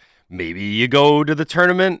is maybe you go to the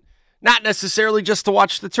tournament, not necessarily just to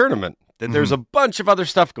watch the tournament. That there's a bunch of other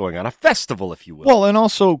stuff going on, a festival, if you will. Well, and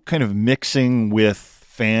also kind of mixing with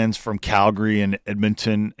fans from Calgary and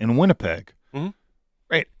Edmonton and Winnipeg. Mm-hmm.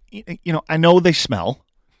 Right. I know they smell.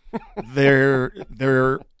 They're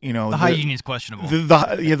the hygiene is questionable.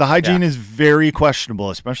 The hygiene is very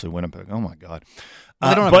questionable, especially Winnipeg. Oh my God.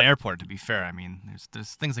 They don't have an airport, to be fair. I mean,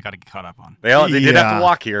 there's things they got to get caught up on. They did have to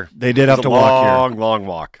walk here. They did have to walk here. Long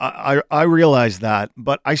walk. I realize that,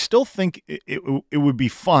 but I still think it would be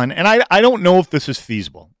fun. And I don't know if this is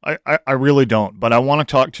feasible. I really don't. But I want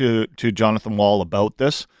to talk to Jonathan Wall about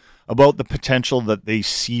this, about the potential that they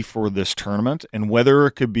see for this tournament and whether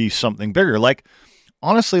it could be something bigger. Like,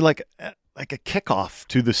 honestly, like a kickoff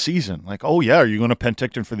to the season. Like, oh yeah, are you going to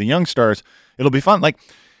Penticton for the Young Stars? It'll be fun. Like,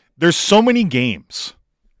 there's so many games,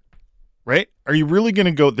 right? Are you really going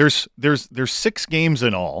to go? There's 6 games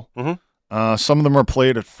in all. Mm-hmm. Some of them are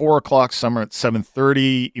played at 4:00. Some are at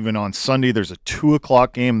 7:30. Even on Sunday, there's a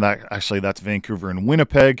 2:00 game. That's Vancouver and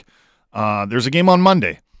Winnipeg. There's a game on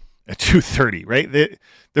Monday at 2:30. Right?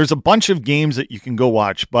 There's a bunch of games that you can go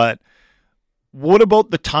watch. But what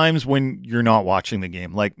about the times when you're not watching the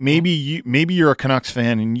game? Like maybe you're a Canucks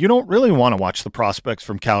fan and you don't really want to watch the prospects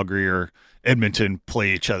from Calgary or Edmonton play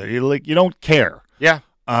each other. You don't care. Yeah.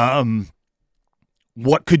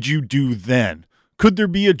 what could you do then? Could there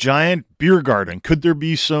be a giant beer garden? Could there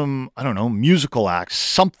be some, I don't know, musical acts,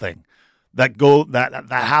 something that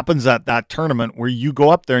happens at that tournament where you go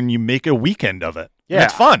up there and you make a weekend of it? Yeah.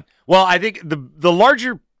 It's fun. Well, I think the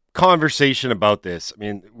larger conversation about this, I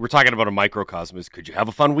mean, we're talking about a microcosm, is could you have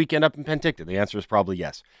a fun weekend up in Penticton? The answer is probably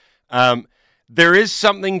yes. There is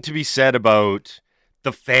something to be said about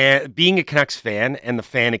being a Canucks fan and the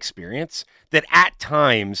fan experience that at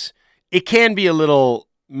times it can be a little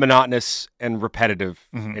monotonous and repetitive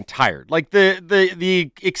and tired. Like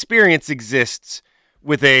the experience exists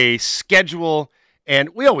with a schedule,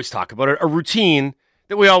 and we always talk about it, a routine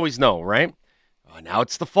that we always know, right? Now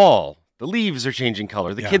it's the fall. The leaves are changing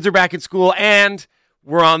color. The kids are back at school, and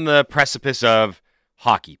we're on the precipice of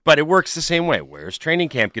hockey. But it works the same way. Where's training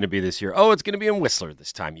camp going to be this year? Oh, it's going to be in Whistler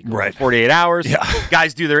this time. You go for 48 hours. Yeah.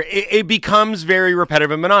 Guys do it becomes very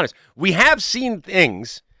repetitive and monotonous. We have seen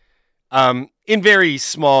things in very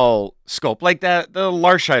small scope, like the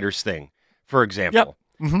Larscheiders thing, for example.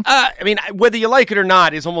 Yep. I mean, whether you like it or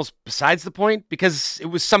not is almost besides the point, because it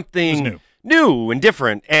was something new and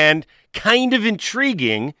different and kind of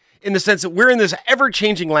intriguing in the sense that we're in this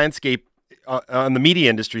ever-changing landscape on the media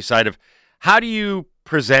industry side of how do you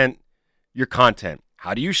present your content?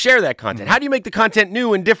 How do you share that content? How do you make the content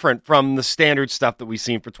new and different from the standard stuff that we've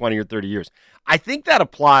seen for 20 or 30 years? I think that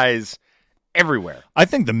applies everywhere. I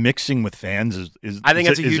think the mixing with fans is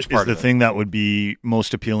that's a huge part of the thing that would be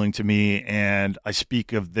most appealing to me. And I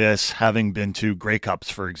speak of this having been to Grey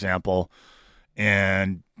Cups, for example,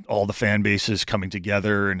 and all the fan bases coming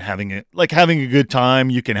together and having a good time.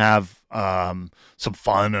 You can have some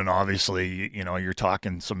fun, and obviously, you're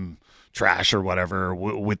talking some trash or whatever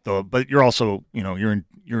but you're also,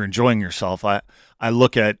 you're enjoying yourself. I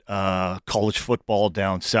look at college football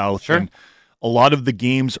down south, and a lot of the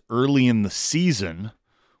games early in the season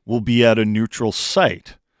will be at a neutral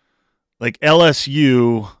site. Like the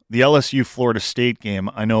LSU Florida State game,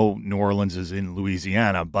 I know New Orleans is in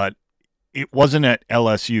Louisiana, but it wasn't at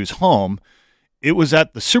LSU's home. It was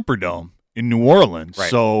at the Superdome in New Orleans. Right.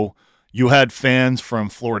 So you had fans from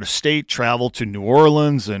Florida State travel to New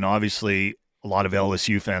Orleans, and obviously a lot of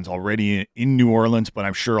LSU fans already in New Orleans, but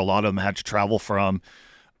I'm sure a lot of them had to travel from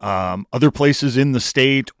other places in the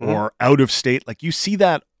state or out of state. Like you see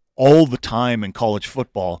that all the time in college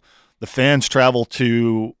football. The fans travel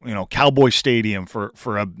to, Cowboy Stadium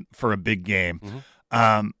for a big game.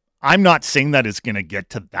 I'm not saying that it's going to get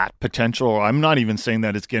to that potential, or I'm not even saying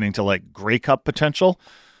that it's getting to like Grey Cup potential,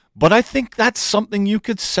 but I think that's something you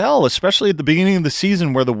could sell, especially at the beginning of the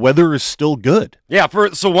season where the weather is still good. Yeah.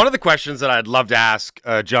 So one of the questions that I'd love to ask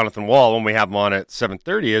Jonathan Wall when we have him on at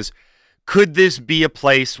 7:30 is, could this be a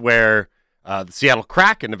place where the Seattle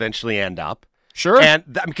Kraken eventually end up? Sure. And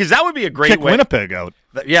because that would be a great Kick way. Winnipeg out.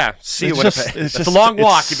 See Winnipeg. It's a long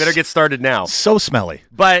walk. You better get started now. So smelly.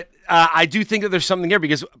 But I do think that there's something here,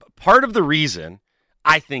 because part of the reason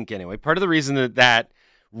that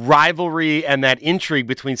rivalry and that intrigue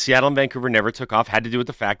between Seattle and Vancouver never took off had to do with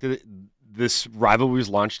the fact that this rivalry was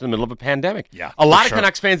launched in the middle of a pandemic. Yeah, a lot of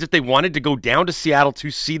Canucks fans, if they wanted to go down to Seattle to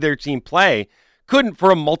see their team play, couldn't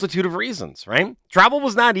for a multitude of reasons, right? Travel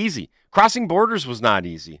was not easy. Crossing borders was not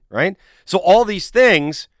easy, right? So all these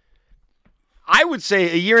things, I would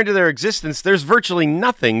say a year into their existence, there's virtually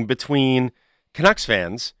nothing between Canucks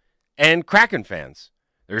fans and Kraken fans.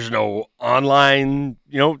 There's no online,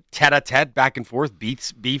 tete-a-tete, back and forth,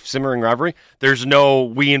 beef, simmering rivalry. There's no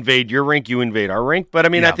we invade your rink, you invade our rink. But,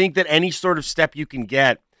 I think that any sort of step you can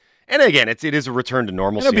get, and again, it is a return to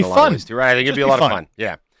normalcy in a lot of ways too, right? I think it'd be a lot of fun.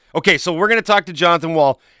 Yeah. Okay, so we're going to talk to Jonathan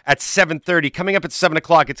Wall at 7:30. Coming up at 7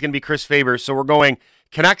 o'clock, it's going to be Chris Faber. So we're going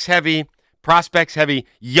Canucks heavy, prospects heavy,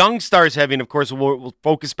 young stars heavy, and of course we'll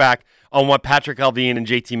focus back on what Patrick Allvin and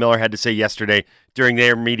JT Miller had to say yesterday during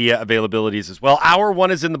their media availabilities as well. Hour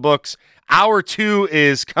 1 is in the books. Hour 2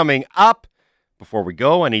 is coming up. Before we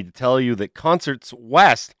go, I need to tell you that Concerts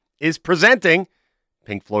West is presenting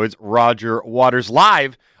Pink Floyd's Roger Waters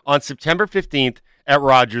live on September 15th at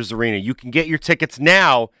Rogers Arena. You can get your tickets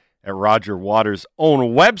now at Roger Waters'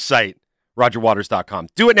 own website, rogerwaters.com.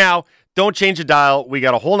 Do it now. Don't change the dial. We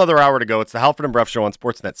got a whole other hour to go. It's the Halford and Bruff Show on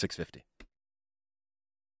Sportsnet 650.